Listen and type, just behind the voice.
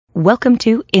Welcome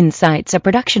to Insights, a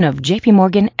production of JP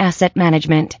Morgan Asset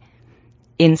Management.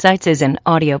 Insights is an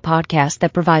audio podcast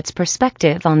that provides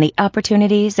perspective on the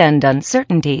opportunities and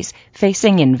uncertainties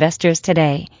facing investors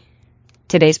today.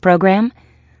 Today's program,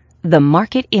 the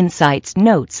Market Insights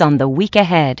Notes on the Week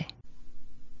Ahead.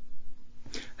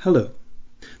 Hello,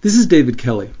 this is David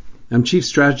Kelly. I'm Chief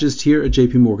Strategist here at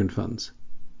JP Morgan Funds.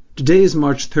 Today is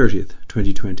March 30th,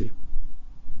 2020.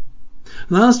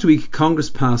 Last week, Congress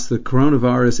passed the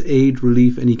Coronavirus Aid,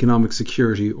 Relief and Economic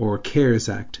Security, or CARES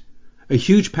Act, a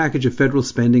huge package of federal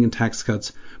spending and tax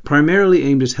cuts primarily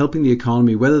aimed at helping the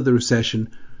economy weather the recession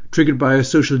triggered by a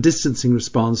social distancing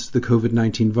response to the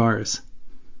COVID-19 virus.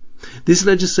 This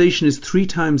legislation is 3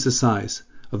 times the size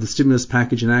of the stimulus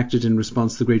package enacted in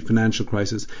response to the great financial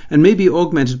crisis and may be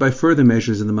augmented by further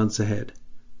measures in the months ahead.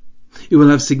 It will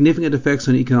have significant effects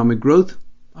on economic growth,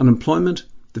 unemployment,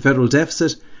 the federal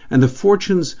deficit, and the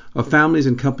fortunes of families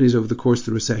and companies over the course of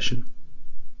the recession.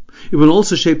 It will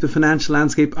also shape the financial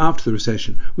landscape after the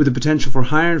recession, with the potential for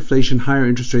higher inflation, higher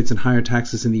interest rates, and higher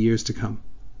taxes in the years to come.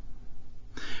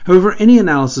 However, any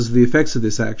analysis of the effects of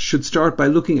this act should start by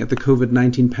looking at the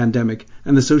COVID-19 pandemic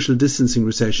and the social distancing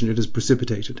recession it has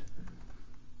precipitated.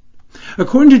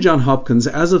 According to Johns Hopkins,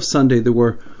 as of Sunday, there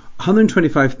were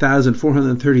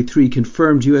 125,433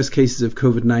 confirmed US cases of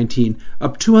COVID-19,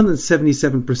 up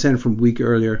 277% from a week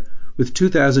earlier, with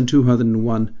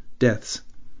 2,201 deaths.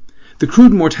 The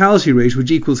crude mortality rate,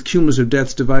 which equals cumulative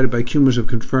deaths divided by cumulative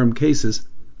confirmed cases,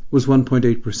 was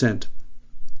 1.8%.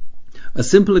 A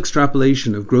simple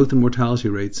extrapolation of growth and mortality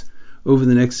rates over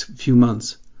the next few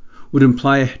months would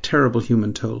imply a terrible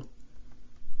human toll.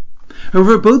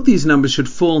 However, both these numbers should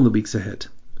fall in the weeks ahead.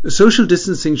 Social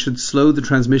distancing should slow the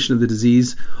transmission of the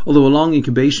disease, although a long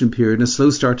incubation period and a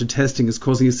slow start to testing is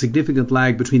causing a significant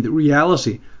lag between the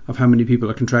reality of how many people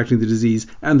are contracting the disease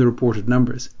and the reported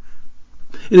numbers.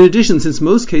 In addition, since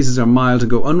most cases are mild and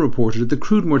go unreported, the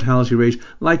crude mortality rate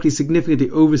likely significantly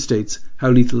overstates how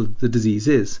lethal the disease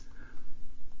is.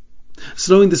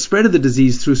 Slowing the spread of the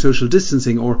disease through social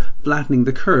distancing, or flattening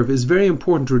the curve, is very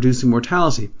important to reducing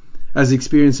mortality, as the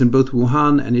experience in both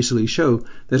Wuhan and Italy show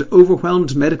that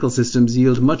overwhelmed medical systems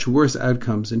yield much worse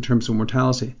outcomes in terms of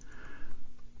mortality.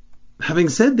 Having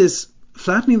said this,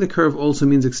 flattening the curve also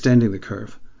means extending the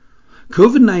curve.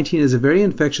 COVID-19 is a very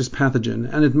infectious pathogen,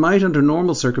 and it might, under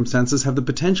normal circumstances, have the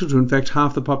potential to infect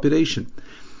half the population.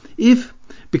 If,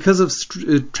 because of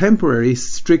temporary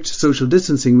strict social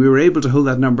distancing, we were able to hold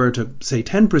that number to, say,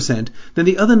 10%, then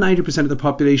the other 90% of the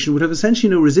population would have essentially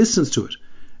no resistance to it,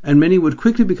 and many would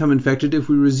quickly become infected if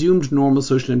we resumed normal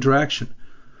social interaction.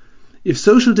 If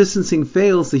social distancing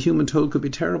fails, the human toll could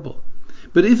be terrible.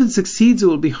 But if it succeeds, it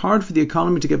will be hard for the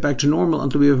economy to get back to normal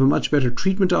until we have a much better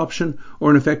treatment option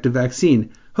or an effective vaccine,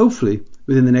 hopefully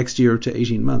within the next year to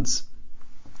 18 months.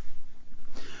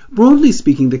 Broadly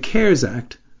speaking, the CARES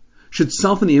Act should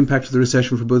soften the impact of the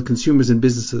recession for both consumers and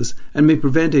businesses and may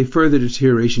prevent a further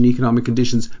deterioration in economic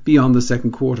conditions beyond the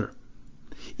second quarter.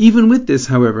 Even with this,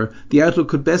 however, the outlook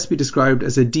could best be described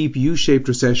as a deep U-shaped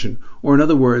recession, or in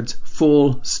other words,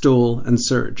 fall, stall and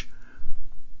surge.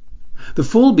 The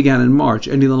fall began in March,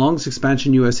 ending the longest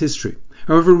expansion in US history.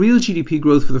 However, real GDP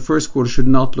growth for the first quarter should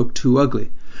not look too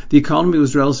ugly. The economy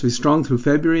was relatively strong through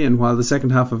February, and while the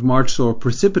second half of March saw a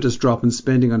precipitous drop in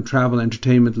spending on travel,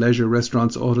 entertainment, leisure,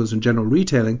 restaurants, autos and general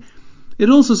retailing, it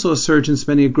also saw a surge in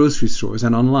spending at grocery stores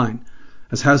and online,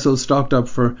 as households stocked up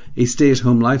for a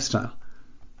stay-at-home lifestyle.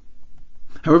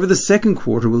 However, the second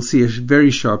quarter will see a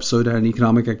very sharp slowdown in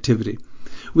economic activity.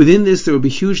 Within this, there will be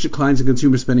huge declines in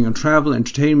consumer spending on travel,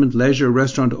 entertainment, leisure,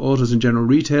 restaurant, autos and general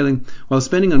retailing, while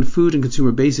spending on food and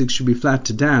consumer basics should be flat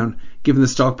to down, given the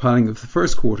stockpiling of the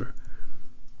first quarter.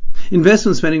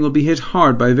 Investment spending will be hit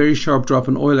hard by a very sharp drop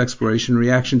in oil exploration in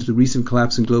reaction to the recent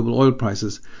collapse in global oil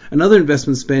prices, and other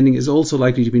investment spending is also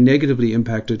likely to be negatively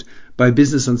impacted by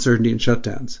business uncertainty and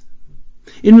shutdowns.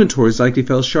 Inventories likely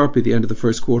fell sharply at the end of the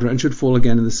first quarter and should fall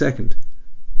again in the second.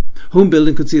 Home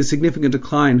building could see a significant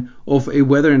decline off a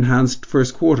weather-enhanced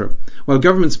first quarter, while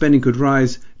government spending could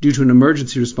rise due to an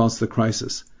emergency response to the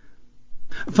crisis.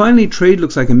 Finally, trade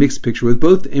looks like a mixed picture, with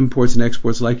both imports and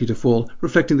exports likely to fall,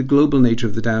 reflecting the global nature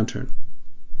of the downturn.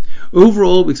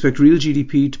 Overall, we expect real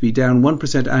GDP to be down 1%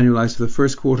 annualized for the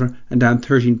first quarter and down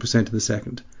 13% in the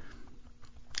second.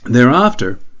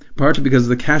 Thereafter, partly because of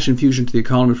the cash infusion to the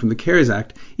economy from the CARES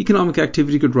Act, economic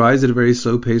activity could rise at a very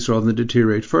slow pace rather than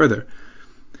deteriorate further.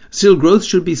 Still, growth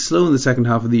should be slow in the second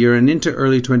half of the year and into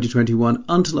early 2021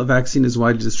 until a vaccine is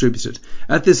widely distributed.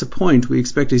 At this point, we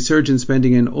expect a surge in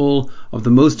spending in all of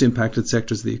the most impacted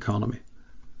sectors of the economy.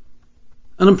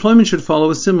 Unemployment should follow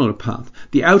a similar path.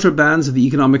 The outer bands of the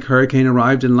economic hurricane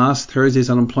arrived in last Thursday's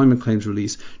unemployment claims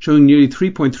release, showing nearly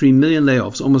 3.3 million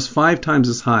layoffs, almost 5 times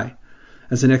as high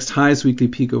as the next highest weekly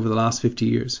peak over the last 50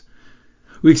 years.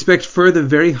 We expect further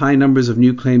very high numbers of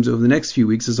new claims over the next few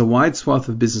weeks as a wide swath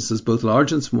of businesses, both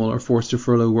large and small, are forced to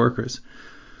furlough workers.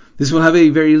 This will have a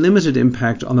very limited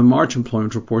impact on the March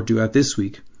employment report due out this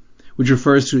week, which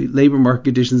refers to labour market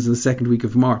conditions in the second week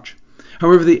of March.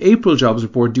 However, the April jobs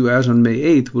report due out on May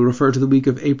 8th will refer to the week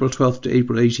of April 12th to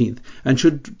April 18th and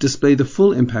should display the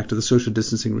full impact of the social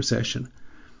distancing recession.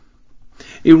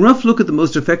 A rough look at the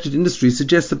most affected industries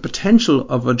suggests the potential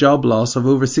of a job loss of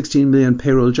over 16 million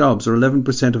payroll jobs, or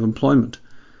 11% of employment.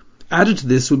 Added to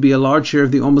this would be a large share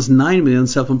of the almost 9 million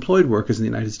self-employed workers in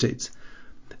the United States.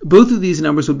 Both of these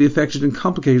numbers will be affected in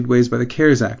complicated ways by the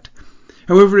CARES Act.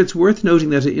 However, it's worth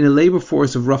noting that in a labour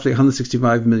force of roughly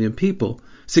 165 million people,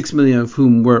 6 million of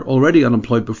whom were already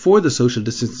unemployed before the social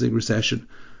distancing recession,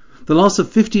 the loss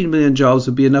of 15 million jobs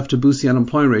would be enough to boost the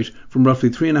unemployment rate from roughly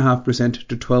 3.5%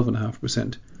 to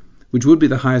 12.5%, which would be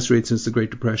the highest rate since the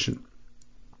Great Depression.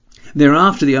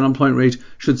 Thereafter, the unemployment rate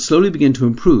should slowly begin to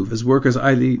improve as workers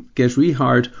either get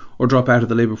rehired or drop out of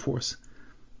the labour force.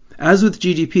 As with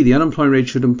GDP, the unemployment rate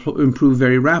should improve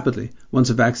very rapidly once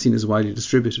a vaccine is widely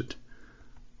distributed.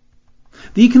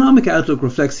 The economic outlook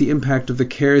reflects the impact of the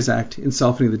CARES Act in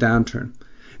softening the downturn.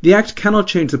 The Act cannot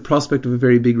change the prospect of a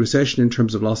very big recession in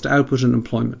terms of lost output and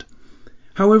employment.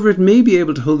 However, it may be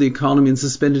able to hold the economy in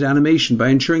suspended animation by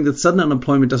ensuring that sudden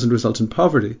unemployment doesn't result in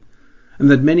poverty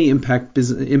and that many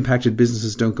impacted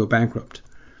businesses don't go bankrupt.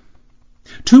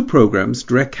 2 programs,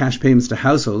 direct cash payments to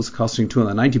households costing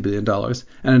 $290 billion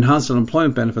and enhanced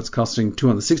unemployment benefits costing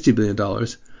 $260 billion,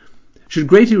 should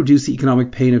greatly reduce the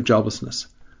economic pain of joblessness.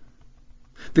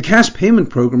 The cash payment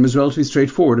program is relatively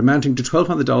straightforward, amounting to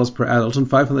 $1,200 per adult and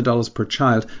 $500 per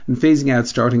child, and phasing out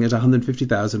starting at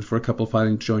 $150,000 for a couple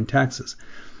filing joint taxes.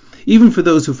 Even for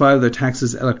those who file their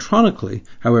taxes electronically,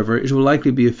 however, it will likely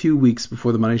be a few weeks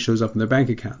before the money shows up in their bank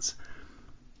accounts.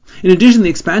 In addition, the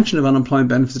expansion of unemployment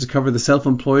benefits to cover the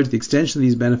self-employed, the extension of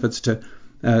these benefits to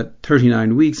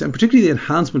 39 weeks, and particularly the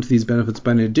enhancement of these benefits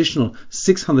by an additional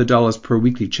 $600 per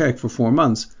weekly check for 4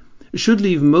 months, should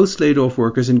leave most laid-off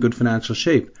workers in good financial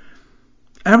shape.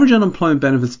 Average unemployment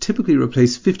benefits typically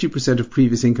replace 50% of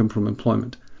previous income from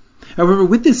employment. However,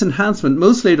 with this enhancement,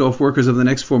 most laid-off workers over the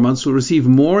next 4 months will receive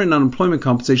more in unemployment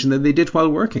compensation than they did while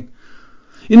working.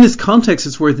 In this context,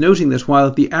 it's worth noting that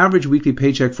while the average weekly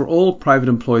paycheck for all private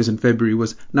employees in February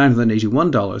was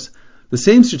 $981, the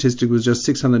same statistic was just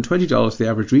 $620 for the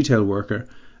average retail worker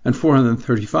and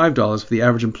 $435 for the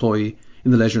average employee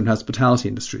in the leisure and hospitality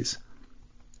industries.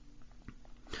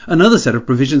 Another set of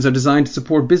provisions are designed to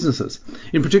support businesses.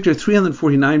 In particular,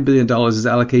 $349 billion is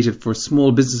allocated for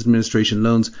Small Business Administration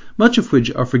loans, much of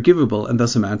which are forgivable and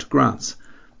thus amount to grants.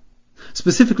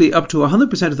 Specifically, up to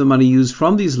 100% of the money used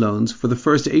from these loans for the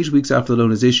first 8 weeks after the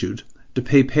loan is issued to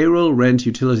pay payroll, rent,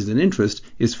 utilities and interest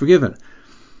is forgiven.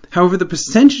 However, the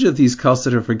percentage of these costs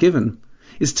that are forgiven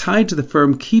is tied to the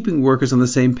firm keeping workers on the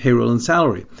same payroll and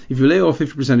salary. If you lay off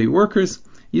 50% of your workers,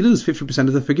 you lose 50%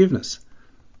 of the forgiveness.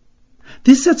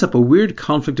 This sets up a weird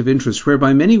conflict of interest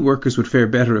whereby many workers would fare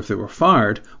better if they were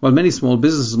fired, while many small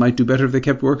businesses might do better if they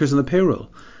kept workers on the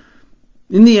payroll.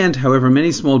 In the end, however,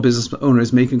 many small business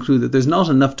owners may conclude that there's not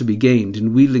enough to be gained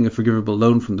in wheedling a forgivable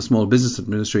loan from the Small Business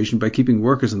Administration by keeping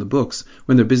workers on the books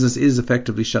when their business is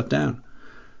effectively shut down.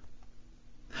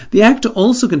 The Act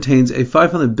also contains a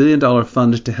 $500 billion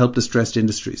fund to help distressed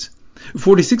industries.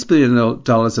 $46 billion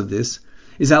of this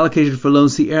is allocated for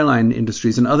loans to the airline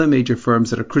industries and other major firms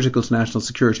that are critical to national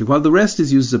security, while the rest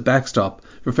is used as a backstop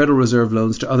for Federal Reserve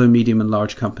loans to other medium and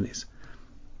large companies.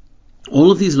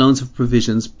 All of these loans have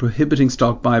provisions prohibiting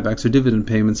stock buybacks or dividend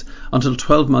payments until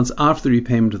 12 months after the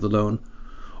repayment of the loan,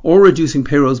 or reducing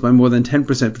payrolls by more than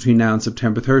 10% between now and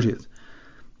September 30th.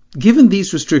 Given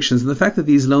these restrictions and the fact that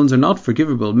these loans are not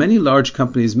forgivable, many large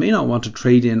companies may not want to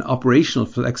trade in operational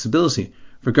flexibility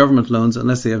for government loans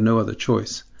unless they have no other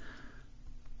choice.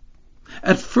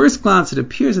 At first glance, it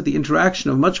appears that the interaction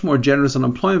of much more generous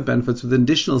unemployment benefits with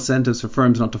additional incentives for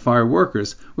firms not to fire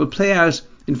workers will play out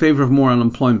in favour of more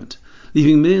unemployment,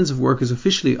 leaving millions of workers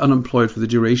officially unemployed for the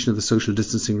duration of the social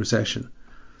distancing recession.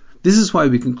 This is why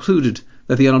we concluded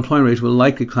that the unemployment rate will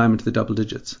likely climb into the double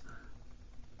digits.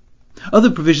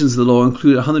 Other provisions of the law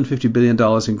include $150 billion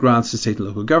in grants to state and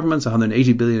local governments,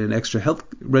 $180 billion in extra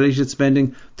health-related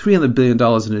spending, $300 billion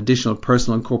in additional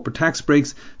personal and corporate tax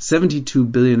breaks,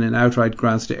 $72 billion in outright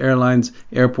grants to airlines,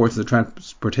 airports and the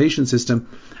transportation system,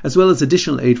 as well as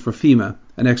additional aid for FEMA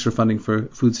and extra funding for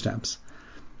food stamps.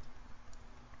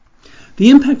 The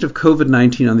impact of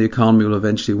COVID-19 on the economy will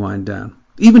eventually wind down.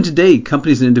 Even today,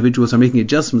 companies and individuals are making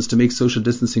adjustments to make social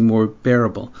distancing more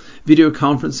bearable. Video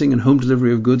conferencing and home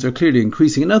delivery of goods are clearly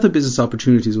increasing, and other business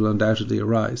opportunities will undoubtedly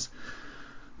arise.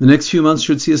 The next few months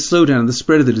should see a slowdown in the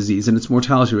spread of the disease and its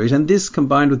mortality rate, and this,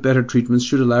 combined with better treatments,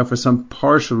 should allow for some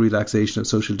partial relaxation of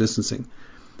social distancing.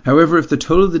 However, if the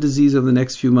toll of the disease over the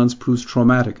next few months proves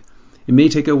traumatic, it may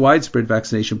take a widespread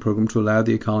vaccination program to allow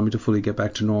the economy to fully get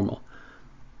back to normal.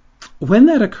 When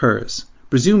that occurs,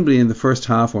 presumably in the first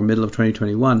half or middle of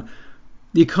 2021,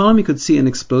 the economy could see an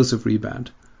explosive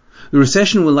rebound. The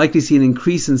recession will likely see an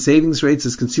increase in savings rates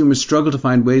as consumers struggle to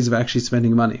find ways of actually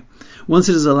spending money. Once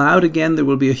it is allowed again, there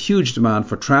will be a huge demand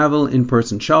for travel,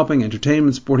 in-person shopping,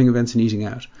 entertainment, sporting events and eating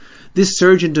out. This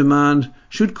surge in demand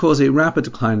should cause a rapid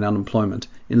decline in unemployment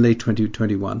in late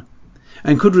 2021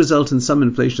 and could result in some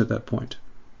inflation at that point.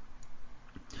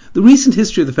 The recent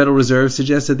history of the Federal Reserve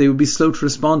suggests that they would be slow to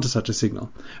respond to such a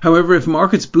signal. However, if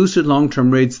markets boosted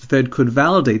long-term rates, the Fed could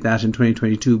validate that in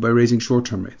 2022 by raising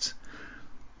short-term rates.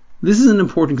 This is an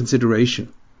important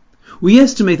consideration. We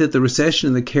estimate that the recession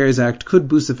and the CARES Act could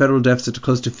boost the federal deficit to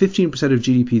close to 15% of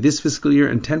GDP this fiscal year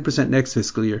and 10% next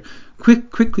fiscal year,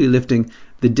 quickly lifting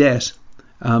the debt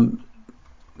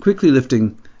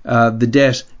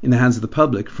in the hands of the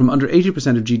public from under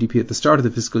 80% of GDP at the start of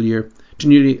the fiscal year to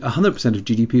nearly 100% of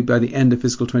GDP by the end of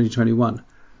fiscal 2021.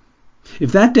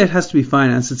 If that debt has to be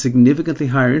financed at significantly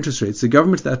higher interest rates, the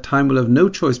government at that time will have no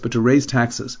choice but to raise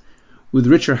taxes, with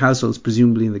richer households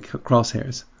presumably in the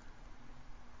crosshairs.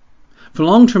 For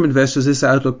long-term investors, this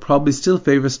outlook probably still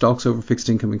favours stocks over fixed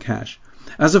income and cash.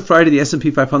 As of Friday, the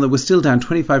S&P 500 was still down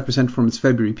 25% from its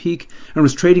February peak and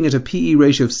was trading at a PE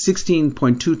ratio of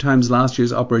 16.2 times last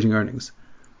year's operating earnings.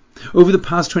 Over the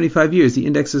past 25 years, the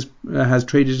index has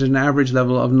traded at an average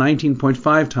level of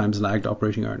 19.5 times lagged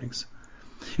operating earnings.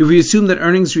 If we assume that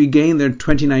earnings regain their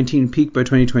 2019 peak by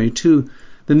 2022,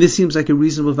 then this seems like a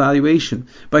reasonable valuation.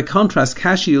 By contrast,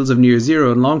 cash yields of near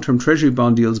zero and long-term treasury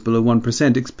bond yields below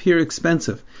 1% appear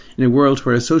expensive in a world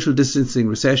where a social distancing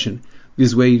recession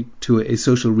gives way to a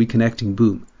social reconnecting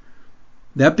boom.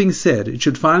 That being said, it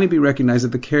should finally be recognized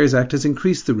that the CARES Act has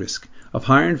increased the risk of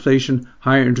higher inflation,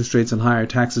 higher interest rates and higher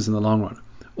taxes in the long run,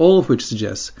 all of which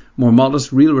suggests more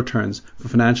modest real returns for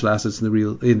financial assets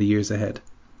in the years ahead.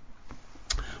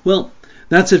 Well,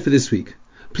 that's it for this week.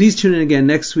 Please tune in again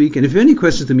next week, and if you have any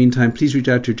questions in the meantime, please reach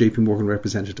out to your JP Morgan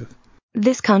representative.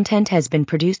 This content has been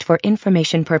produced for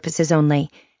information purposes only,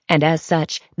 and as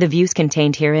such, the views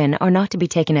contained herein are not to be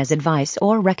taken as advice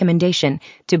or recommendation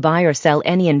to buy or sell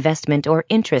any investment or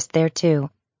interest thereto.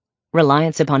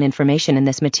 Reliance upon information in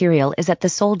this material is at the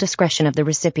sole discretion of the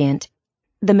recipient.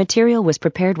 The material was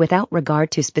prepared without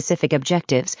regard to specific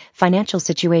objectives, financial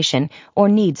situation, or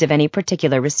needs of any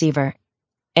particular receiver.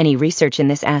 Any research in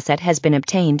this asset has been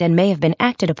obtained and may have been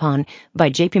acted upon by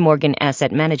JP Morgan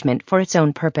Asset Management for its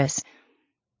own purpose.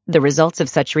 The results of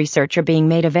such research are being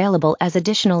made available as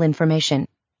additional information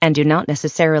and do not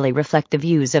necessarily reflect the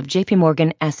views of JP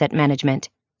Morgan Asset Management.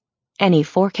 Any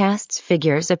forecasts,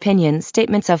 figures, opinions,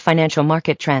 statements of financial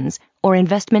market trends, or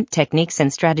investment techniques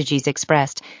and strategies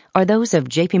expressed are those of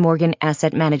JP Morgan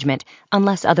Asset Management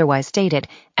unless otherwise stated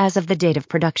as of the date of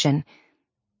production.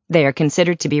 They are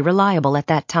considered to be reliable at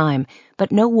that time,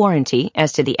 but no warranty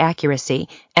as to the accuracy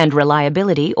and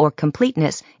reliability or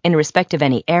completeness in respect of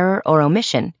any error or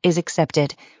omission is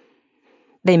accepted.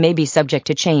 They may be subject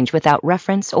to change without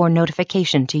reference or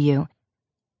notification to you.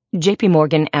 JP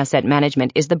Morgan Asset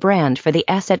Management is the brand for the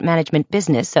asset management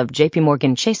business of JP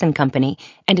Morgan Chase & Company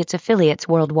and its affiliates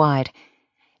worldwide.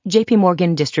 JP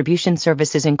Morgan Distribution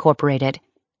Services Incorporated.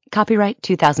 Copyright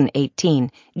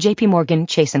 2018, JP Morgan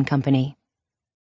Chase & Company.